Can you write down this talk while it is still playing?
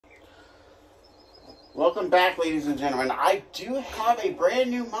Welcome back, ladies and gentlemen. I do have a brand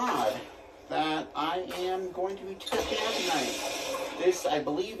new mod that I am going to be testing out tonight. This, I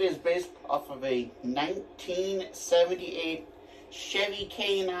believe, is based off of a 1978 Chevy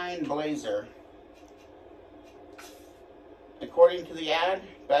K9 Blazer. According to the ad,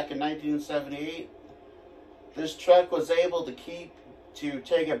 back in 1978, this truck was able to take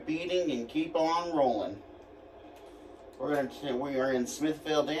a beating and keep on rolling. We are in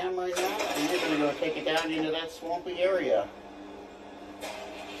Smithville Dam right now, and we're going to go take it down into that swampy area.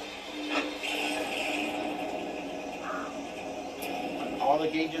 All the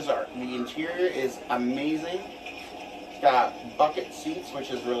gauges are. The interior is amazing. It's got bucket seats, which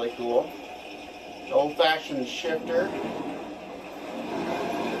is really cool. The old-fashioned shifter.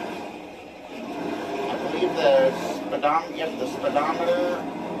 I believe the speedometer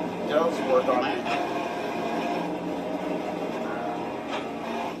does work on it.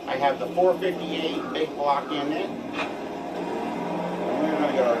 I have the 458 big block in it. And we're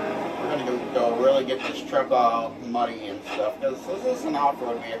gonna go really get this truck all muddy and stuff, because this is an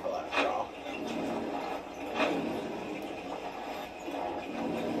off-road vehicle after all.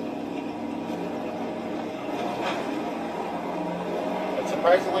 But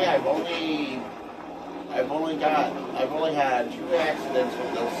surprisingly, I've only had 2 accidents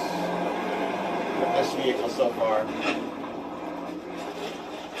with this vehicle so far.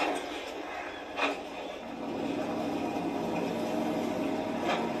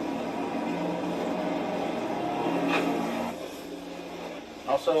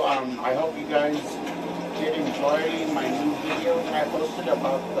 Also, I hope you guys did enjoy my new video that I posted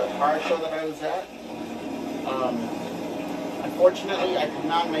about the car show that I was at. Unfortunately, I could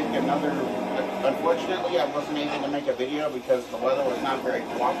not make unfortunately, I wasn't able to make a video because the weather was not very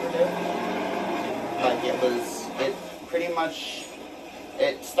cooperative. Like,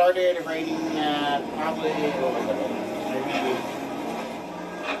 it started raining probably, what was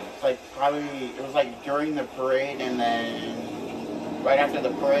it, it was like during the parade, and then right after the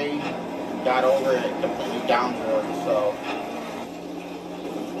parade got over, it completely downpoured, so.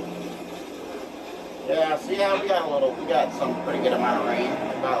 Yeah, see how we got some pretty good amount of rain.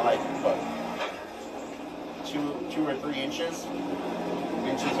 About like, what, 2 or 3 inches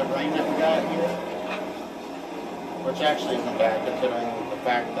of rain that we got here. Which actually isn't bad, considering the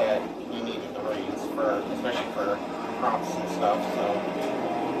fact that we needed the rains, especially for crops and stuff, so.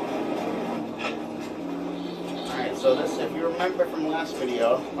 So this, if you remember from the last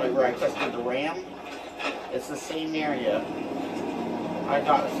video, where I tested the Ram, it's the same area. I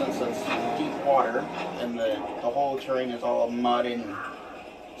thought since it's deep water and the whole terrain is all mud and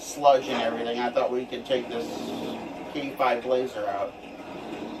sludge and everything, I thought we could take this K5 Blazer out.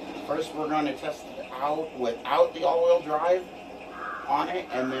 First, we're going to test it out without the all-wheel drive on it,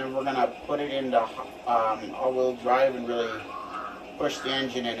 and then we're going to put it into all-wheel drive and really push the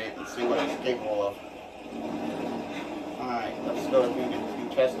engine in it and see what it's capable of. Alright, let's go do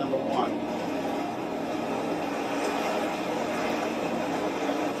test number 1.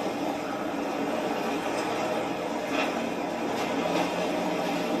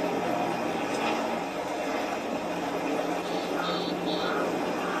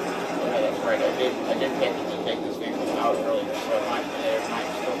 Yeah, that's right. I did take this vehicle out earlier, so there might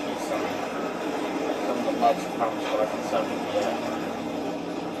still be some of the mud's probably still left inside of it.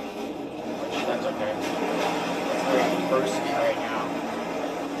 Which, that's okay. We're bursting it right now.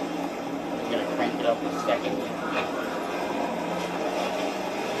 I'm going to crank it up in a second.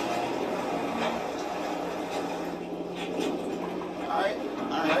 Alright,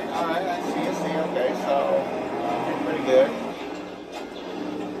 I see, okay, so did pretty good.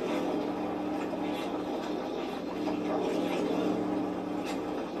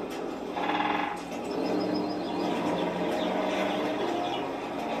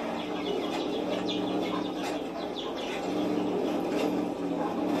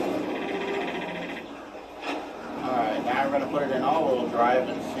 Now we're going to put it in all-wheel drive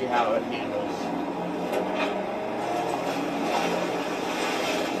and see how it handles.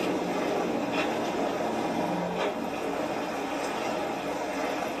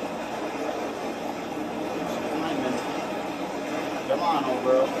 Come on, old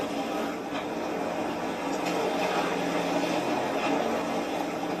bro.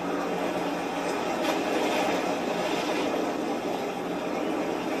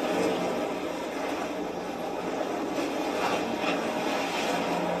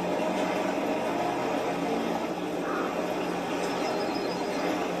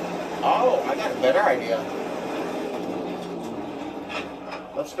 Oh, I got a better idea.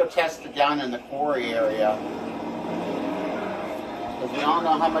 Let's go test it down in the quarry area. Because we all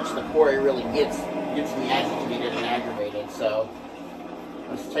know how much the quarry really gets gets me agitated and aggravated. So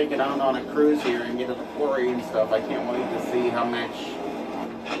let's take it out on a cruise here and get to the quarry and stuff. I can't wait to see how much.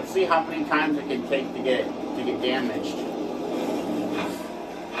 Let's see how many times it can take to get damaged.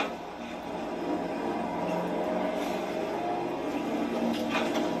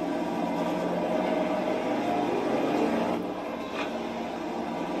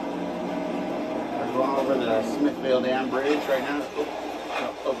 We're going over the Smithville Dam Bridge right now.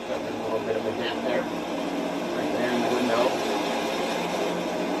 Oh, there's a little bit of a dent there. Right there in the window.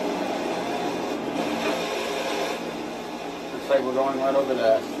 Looks like we're going right over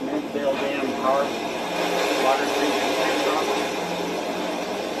the Smithville Dam Power Water Treatment Plant property.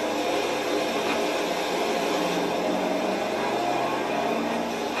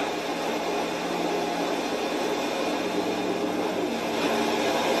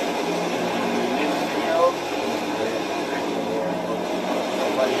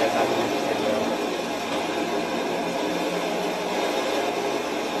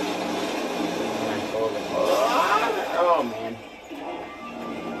 Oh man.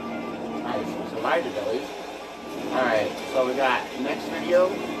 Nice, we survived it at least. Alright, so we got next video.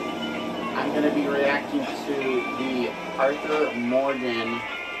 I'm going to be reacting to the Arthur Morgan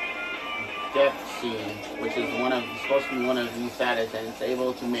death scene, which is supposed to be one of the saddest, and it's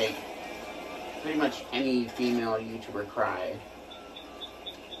able to make pretty much any female YouTuber cry.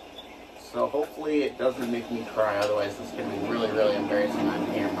 So hopefully it doesn't make me cry, otherwise it's going to be really, really embarrassing on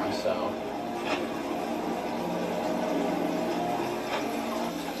camera, so.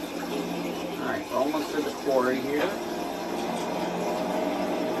 Alright, we're almost to the quarry here.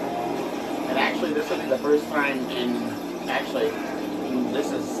 And actually this will be the first time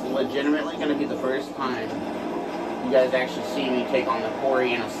this is legitimately going to be the first time you guys actually see me take on the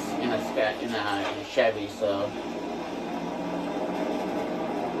quarry in a Chevy, so.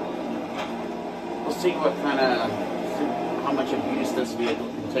 We'll see what how much abuse this vehicle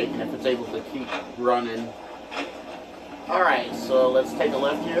can take and if it's able to keep running. Alright, so let's take a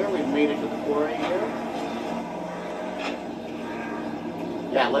left here. We've made it to the quarry here.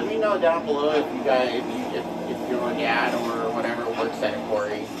 Yeah, let me know down below if you guys, if your dad or whatever works at a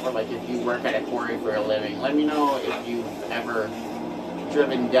quarry, or like if you work at a quarry for a living. Let me know if you've ever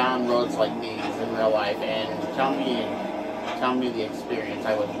driven down roads like these in real life, and tell me the experience.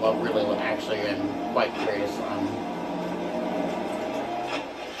 I would actually am quite curious on.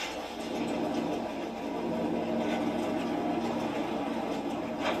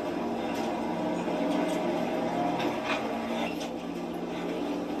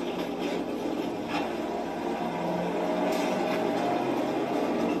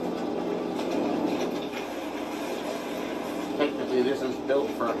 Technically, this is built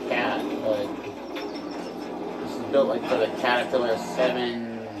for a cat, but this is built like for the Caterpillar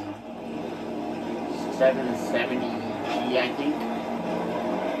 770G, I think.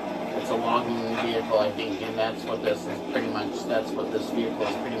 It's a logging vehicle, I think, and that's what this is pretty much. That's what this vehicle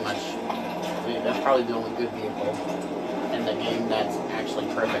is pretty much. That's probably the only good vehicle in the game that's actually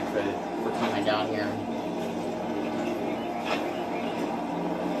perfect for coming down here.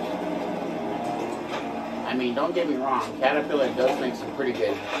 I mean, don't get me wrong, Caterpillar does make some pretty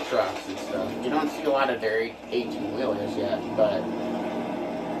good trucks and stuff. You don't see a lot of their 18-wheelers yet, but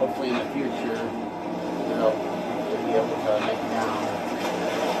hopefully in the future, they'll be able to make it down.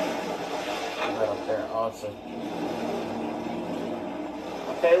 Right up there. Oh, it's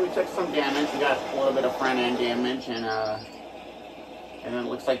okay, we took some damage. We got a little bit of front end damage, and then it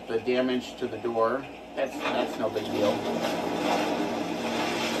looks like the damage to the door. That's no big deal.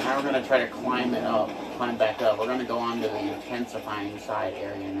 Now we're gonna try to climb back up. We're gonna go on to the intensifying side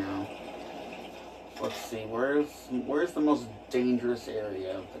area now. Let's see, where's the most dangerous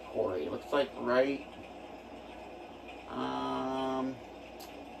area of the quarry? It looks like right.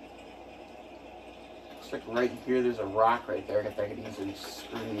 Looks like right here. There's a rock right there that could easily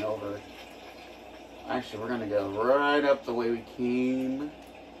screw me over. Actually, we're gonna go right up the way we came.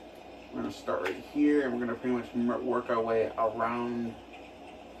 We're gonna start right here, and we're gonna pretty much work our way around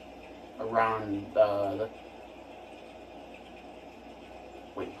the.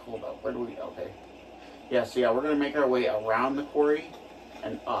 Wait, hold up. Where do we? Okay. Yeah, so yeah, we're gonna make our way around the quarry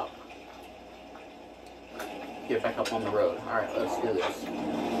and up. Get back up on the road. Alright, let's do this.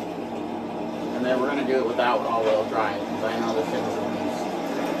 And then we're gonna do it without all-wheel drive, because I know this thing is a beast.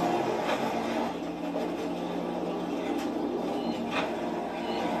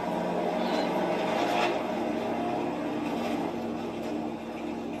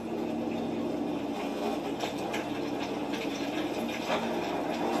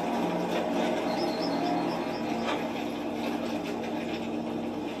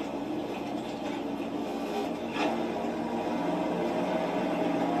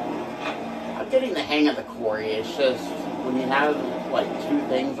 getting the hang of the quarry. It's just when you have like two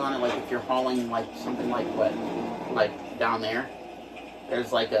things on it, like if you're hauling like something like what, like down there,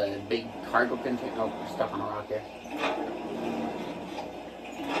 there's like a big cargo container. Oh, we're stuck on a rock here.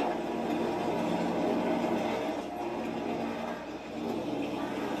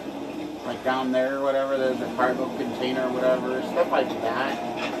 Like down there or whatever, there's a cargo container or whatever, stuff like that.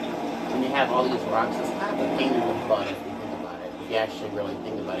 When you have all these rocks, it's kind of a pain in the butt if you think about it. If you actually really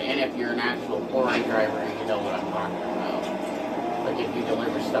think about it. And if you're an actual quarry driver, you know what I'm talking about. Like if you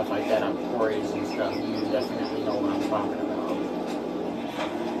deliver stuff like that on quarries and stuff, you definitely know what I'm talking about.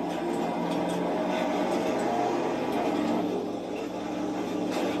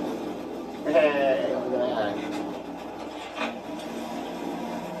 Hey, look at that.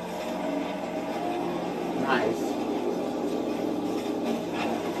 Nice.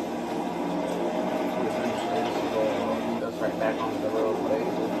 Eventually, goes right back onto the roadway.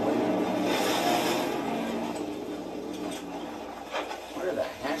 Where the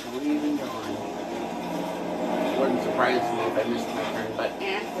heck are we even going? Wouldn't surprise me if I missed my turn, but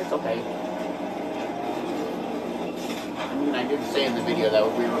it's okay. I mean, I did say in the video that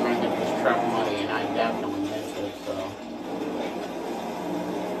we were going to get this truck money, and I definitely missed it, so.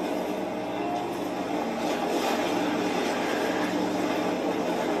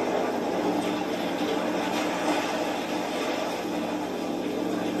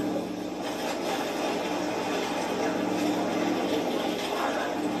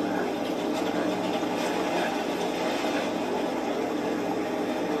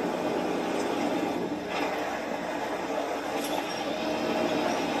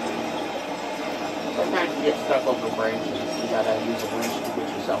 Sometimes you get stuck over branches. You gotta use a wrench to get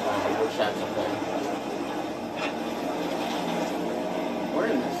yourself out, which that's okay. Where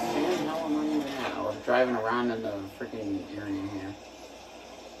in the sand hell am I even at? I was driving around in the freaking area here.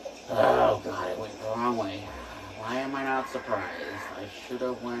 Oh god, it went the wrong way. Why am I not surprised? I should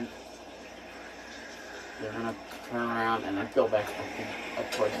have went. You're gonna turn around and then go back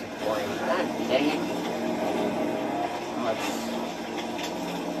up towards the quarry. God dang it. Let's.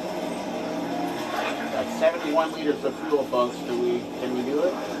 That's 71 liters of fuel, folks. Can we do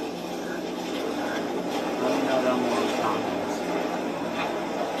it? Let me know down below in the comments.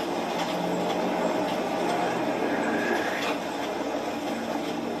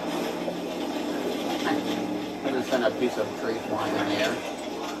 I just sent a piece of tree flying in the air.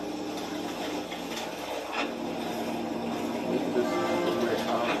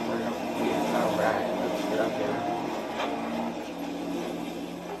 Alright, let's get up here.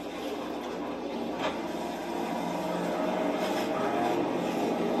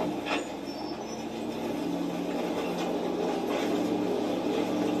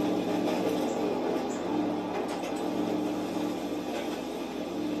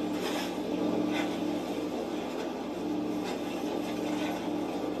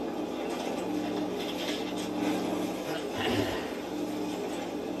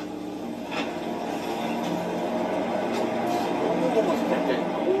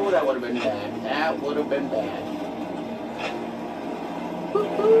 That would have been bad. That would have been bad.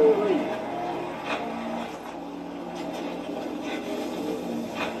 Woo-hoo!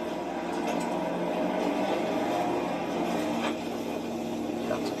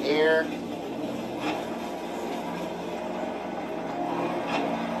 Got some air.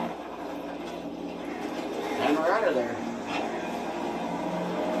 And we're out of there.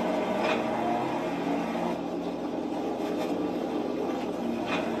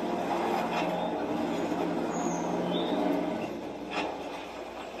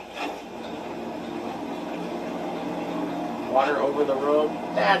 Water over the road,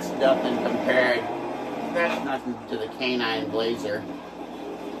 that's nothing compared. That's nothing to the Chevy Blazer.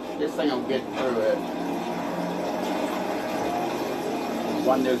 This thing will get through it.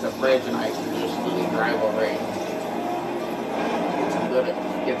 When there's a bridge and I can just really drive over it and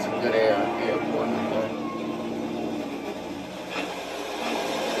get some good air.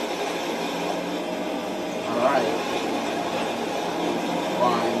 Alright.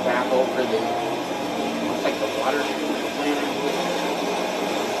 Flying back over the, looks like the water plant.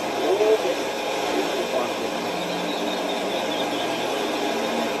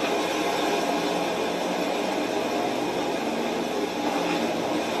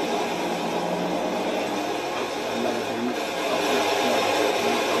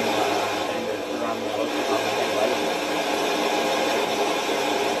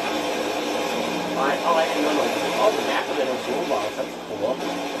 Oh, I didn't know. Oh, the back of it is fuel balls. That's cool.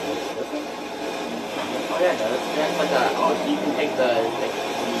 Oh yeah, that's like a. Oh, so you can take the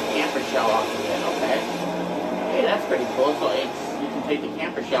camper shell off of it. Okay. Hey, that's pretty cool. So you can take the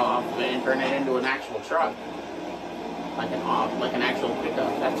camper shell off of it and turn it into an actual truck. Like an actual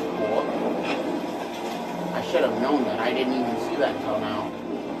pickup. That's cool. I should have known that. I didn't even see that until now.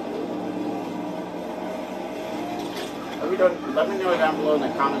 Let me know down below in the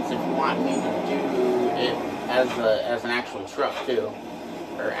comments if you want me to do it as an actual truck too.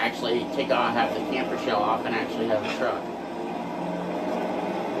 Or actually have the camper shell off and actually have a truck.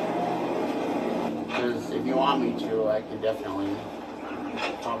 Because if you want me to, I can definitely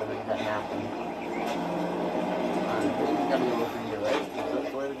probably make that happen. I think we gotta go through here, right? Is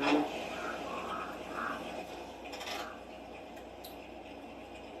that the way to go?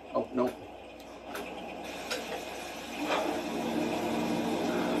 Oh, nope.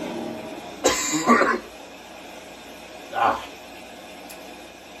 Ah.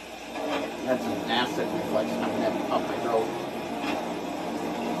 That's an acid reflex coming up my throat.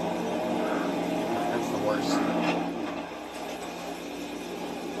 That's the worst.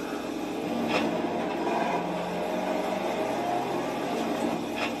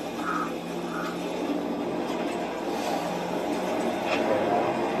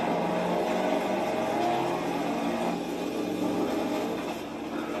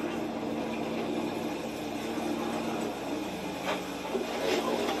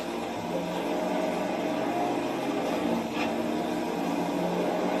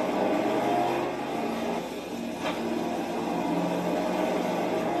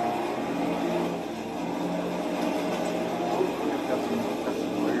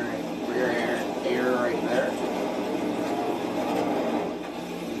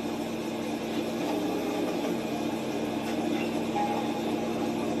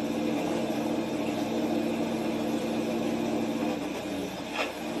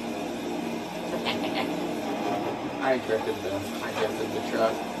 I drifted the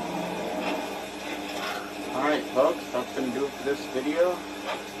truck. Alright folks, that's going to do it for this video.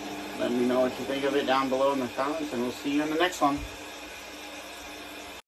 Let me know what you think of it down below in the comments, and we'll see you in the next one.